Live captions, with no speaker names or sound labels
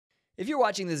If you're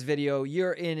watching this video,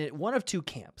 you're in one of two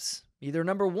camps. Either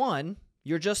number one,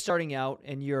 you're just starting out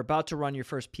and you're about to run your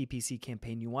first PPC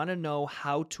campaign. You want to know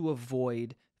how to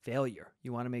avoid failure.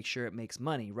 You want to make sure it makes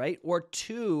money, right? Or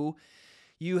two,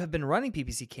 you have been running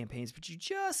PPC campaigns, but you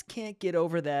just can't get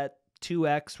over that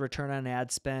 2x return on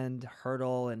ad spend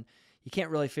hurdle, and you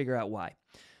can't really figure out why.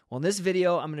 Well, in this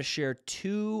video, I'm going to share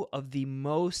two of the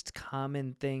most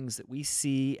common things that we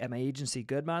see at my agency,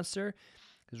 Good Monster.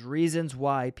 There's reasons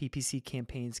why PPC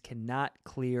campaigns cannot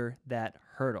clear that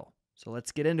hurdle. So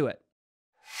let's get into it.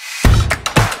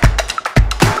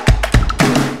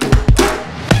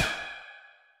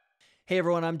 Hey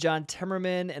everyone, I'm John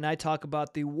Timmerman, and I talk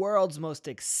about the world's most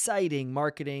exciting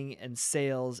marketing and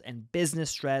sales and business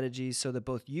strategies so that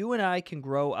both you and I can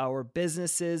grow our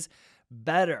businesses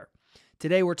better.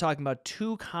 Today we're talking about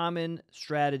two common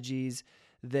strategies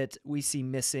that we see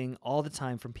missing all the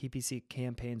time from PPC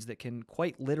campaigns that can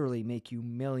quite literally make you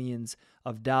millions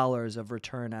of dollars of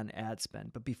return on ad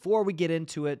spend. But before we get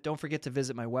into it, don't forget to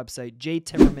visit my website,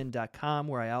 jtimmerman.com,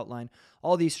 where I outline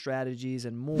all these strategies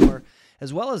and more,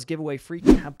 as well as give away free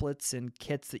templates and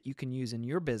kits that you can use in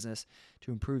your business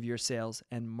to improve your sales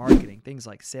and marketing. Things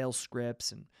like sales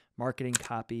scripts and marketing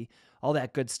copy, all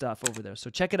that good stuff over there. So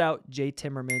check it out,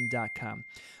 jtimmerman.com.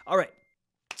 All right.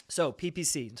 So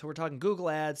PPC, so we're talking Google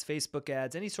ads, Facebook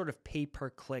ads, any sort of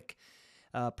pay-per-click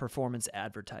performance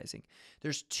advertising.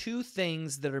 There's two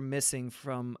things that are missing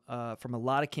from a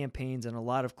lot of campaigns and a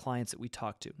lot of clients that we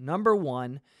talk to. Number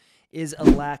one is a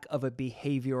lack of a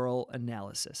behavioral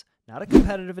analysis, not a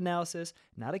competitive analysis,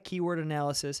 not a keyword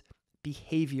analysis,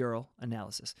 behavioral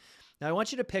analysis. Now I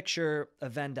want you to picture a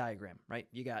Venn diagram, right?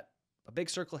 You got a big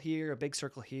circle here, a big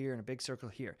circle here, and a big circle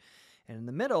here. And in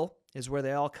the middle is where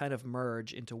they all kind of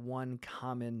merge into one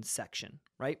common section,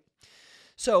 right?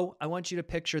 So I want you to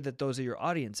picture that those are your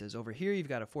audiences. Over here, you've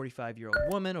got a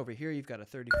 45-year-old woman. Over here, you've got a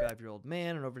 35-year-old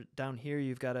man. And over down here,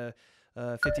 you've got a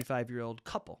 55-year-old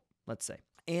couple, let's say.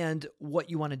 And what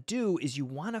you want to do is you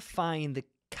want to find the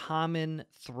common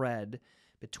thread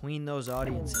between those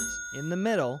audiences in the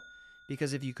middle,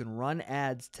 because if you can run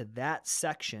ads to that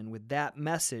section with that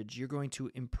message, you're going to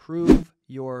improve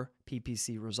your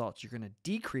PPC results. You're going to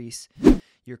decrease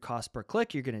your cost per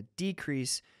click. You're going to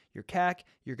decrease your CAC.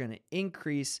 You're going to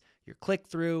increase your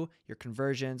click-through, your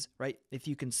conversions, right? If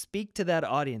you can speak to that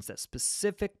audience, that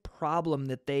specific problem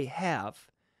that they have,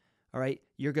 all right,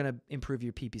 you're going to improve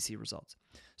your PPC results.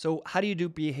 So how do you do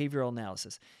behavioral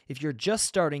analysis? If you're just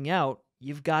starting out,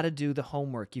 you've got to do the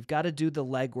homework. You've got to do the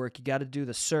legwork. You got to do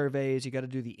the surveys. You got to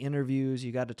do the interviews.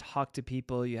 You got to talk to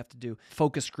people. You have to do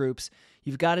focus groups.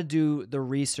 You've got to do the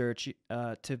research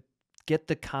to get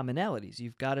the commonalities.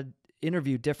 You've got to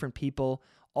interview different people,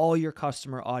 all your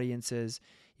customer audiences.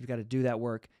 You've got to do that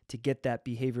work to get that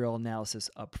behavioral analysis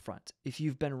up front. If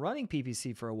you've been running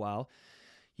PPC for a while,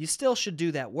 you still should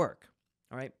do that work.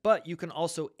 All right, but you can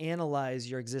also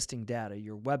analyze your existing data,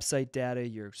 your website data,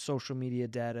 your social media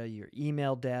data, your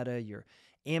email data, your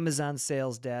Amazon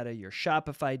sales data, your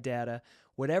Shopify data,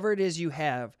 whatever it is you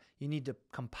have, you need to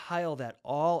compile that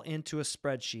all into a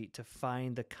spreadsheet to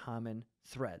find the common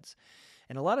threads.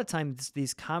 And a lot of times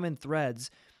these common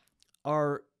threads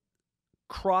are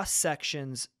cross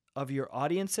sections of your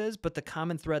audiences, but the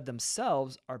common thread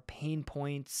themselves are pain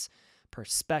points,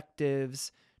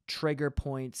 perspectives, trigger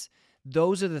points.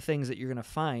 Those are the things that you're going to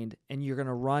find, and you're going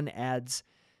to run ads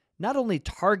not only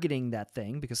targeting that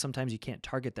thing, because sometimes you can't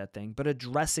target that thing, but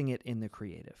addressing it in the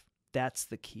creative. That's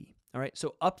the key. All right.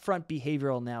 So upfront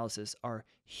behavioral analysis are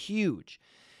huge.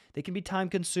 They can be time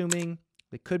consuming.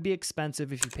 They could be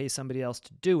expensive if you pay somebody else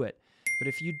to do it. But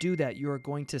if you do that, you are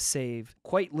going to save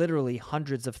quite literally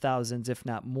hundreds of thousands, if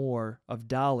not more, of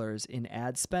dollars in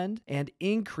ad spend and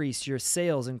increase your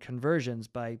sales and conversions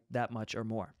by that much or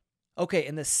more. Okay,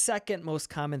 and the second most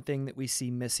common thing that we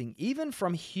see missing, even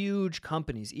from huge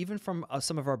companies, even from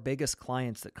some of our biggest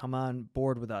clients that come on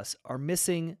board with us, are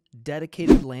missing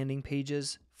dedicated landing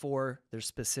pages for their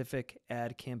specific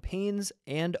ad campaigns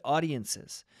and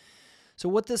audiences. So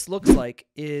what this looks like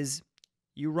is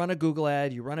you run a Google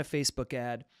ad, you run a Facebook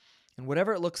ad, and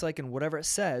whatever it looks like and whatever it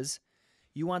says,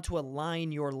 you want to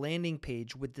align your landing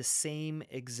page with the same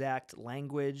exact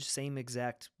language, same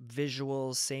exact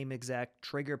visuals, same exact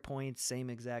trigger points, same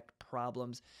exact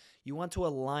problems. You want to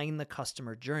align the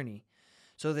customer journey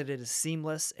so that it is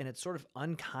seamless and it's sort of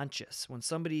unconscious. When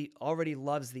somebody already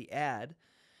loves the ad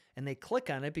and they click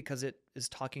on it because it is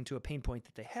talking to a pain point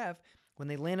that they have, when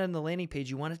they land on the landing page,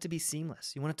 you want it to be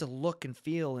seamless. You want it to look and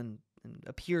feel and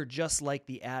appear just like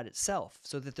the ad itself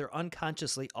so that they're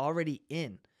unconsciously already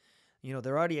in. You know,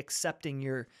 they're already accepting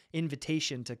your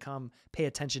invitation to come pay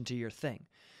attention to your thing.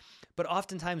 But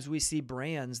oftentimes we see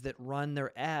brands that run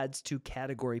their ads to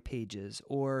category pages,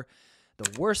 or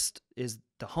the worst is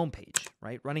the homepage,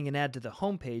 right? Running an ad to the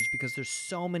homepage because there's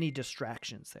so many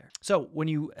distractions there. So when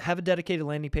you have a dedicated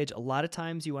landing page, a lot of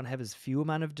times you want to have as few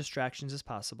amount of distractions as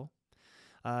possible.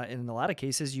 And in a lot of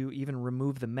cases, you even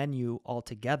remove the menu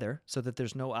altogether so that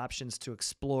there's no options to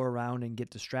explore around and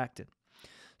get distracted.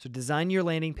 So design your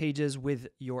landing pages with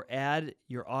your ad,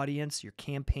 your audience, your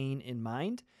campaign in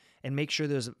mind, and make sure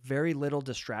there's very little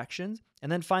distractions.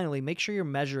 And then finally, make sure you're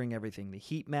measuring everything, the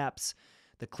heat maps,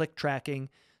 the click tracking,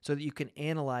 so that you can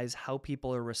analyze how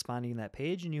people are responding to that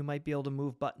page, and you might be able to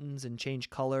move buttons and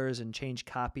change colors and change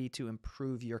copy to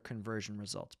improve your conversion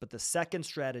results. But the second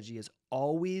strategy is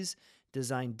always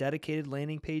design dedicated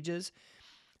landing pages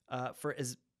for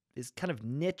as kind of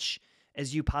niche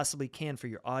as you possibly can for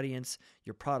your audience,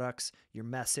 your products, your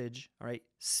message. All right,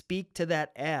 speak to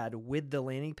that ad with the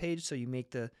landing page so you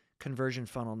make the conversion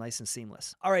funnel nice and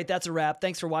seamless. All right, that's a wrap.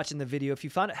 Thanks for watching the video. If you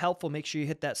found it helpful, make sure you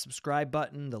hit that subscribe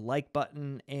button, the like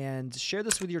button, and share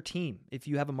this with your team. If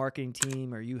you have a marketing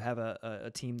team or you have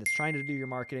a team that's trying to do your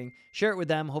marketing, share it with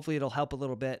them. Hopefully it'll help a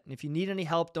little bit. And if you need any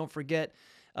help, don't forget,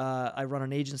 I run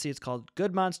an agency. It's called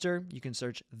Good Monster. You can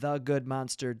search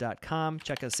thegoodmonster.com.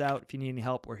 Check us out. If you need any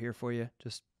help, we're here for you.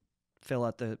 Just fill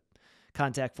out the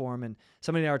contact form and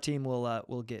somebody on our team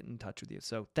will get in touch with you.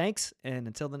 So thanks. And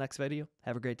until the next video,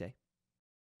 have a great day.